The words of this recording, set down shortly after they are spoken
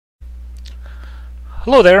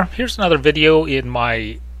Hello there, here's another video in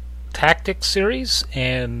my Tactics series,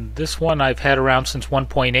 and this one I've had around since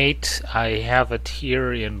 1.8. I have it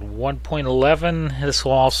here in 1.11. This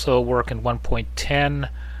will also work in 1.10.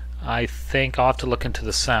 I think I'll have to look into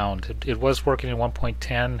the sound. It was working in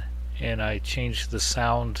 1.10 and I changed the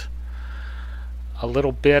sound a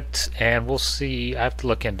little bit, and we'll see. I have to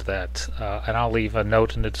look into that, and I'll leave a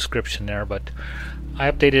note in the description there, but I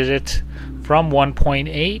updated it from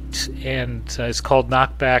 1.8 and it's called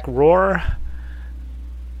Knockback Roar,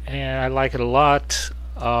 and I like it a lot.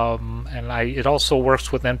 It also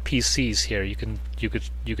works with NPCs here. You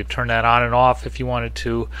could turn that on and off if you wanted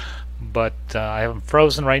to, but I have them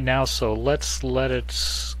frozen right now, so let's let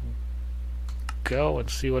it go and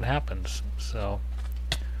see what happens. So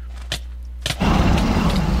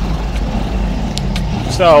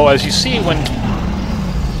as you see,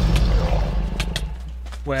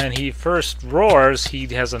 when he first roars, he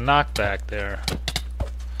has a knockback there,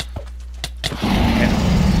 and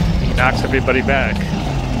he knocks everybody back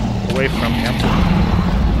away from him.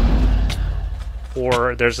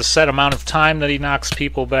 Or there's a set amount of time that he knocks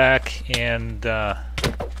people back, and that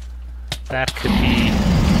could be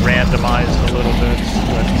randomized a little bit.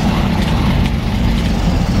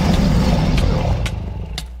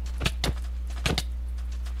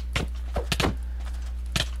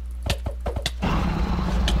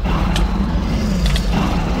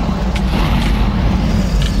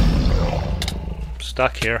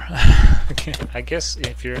 Stuck here. I guess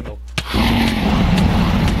if you're in the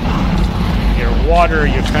water,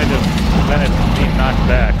 you're kind of prevented from being knocked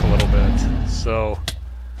back a little bit. So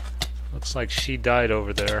looks like she died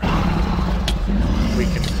over there. We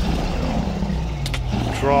can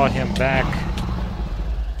draw him back.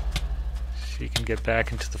 She can get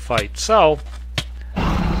back into the fight. So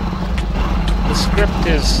the script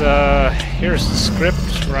is here's the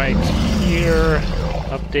script right here.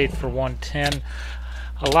 Update for 1.10.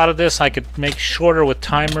 A lot of this I could make shorter with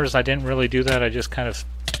timers. I didn't really do that. I just kind of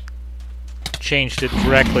changed it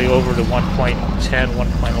directly over to 1.10,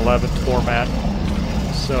 1.11 format.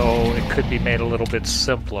 So it could be made a little bit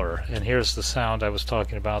simpler. And here's the sound I was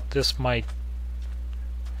talking about. This might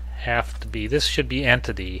have to be, this should be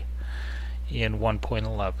entity in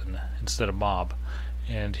 1.11 instead of mob.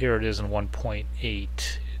 And here it is in 1.8.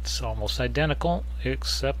 It's almost identical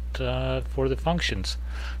except for the functions.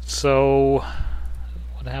 So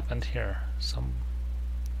what happened here?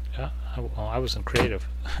 I wasn't creative.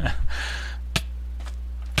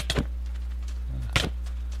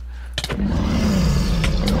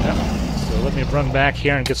 So let me run back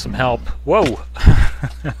here and get some help. Whoa!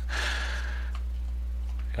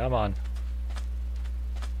 Come on.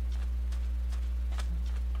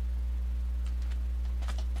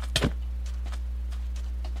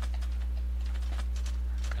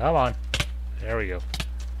 Come on. There we go.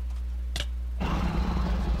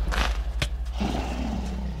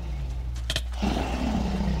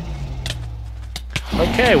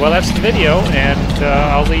 Okay, well that's the video, and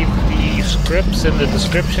I'll leave the scripts in the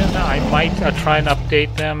description. I might try and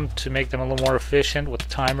update them to make them a little more efficient with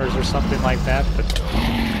timers or something like that, but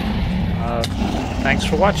thanks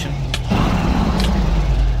for watching.